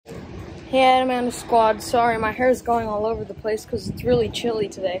Hey Amanda Squad, sorry my hair is going all over the place because it's really chilly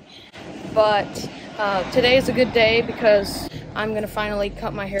today. But today is a good day because I'm going to finally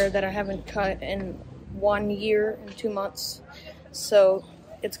cut my hair that I haven't cut in 1 year and 2 months. So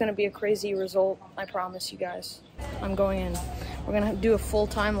it's going to be a crazy result, I promise you guys. I'm going in. We're going to do a full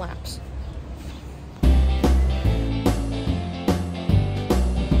time lapse.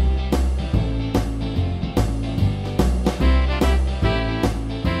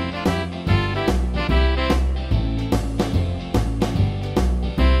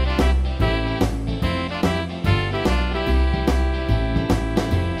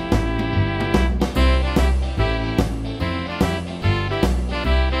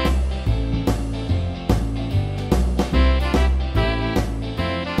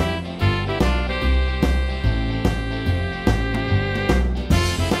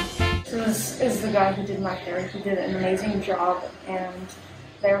 This is the guy who did my hair. He did an amazing job, and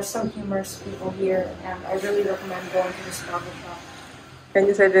there are some humorous people here, and I really recommend going to this barber shop. Can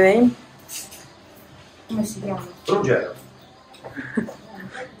you say the name? Come si chiama? Ruggero.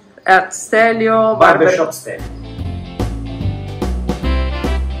 At Stelio Barber Shop Stelio.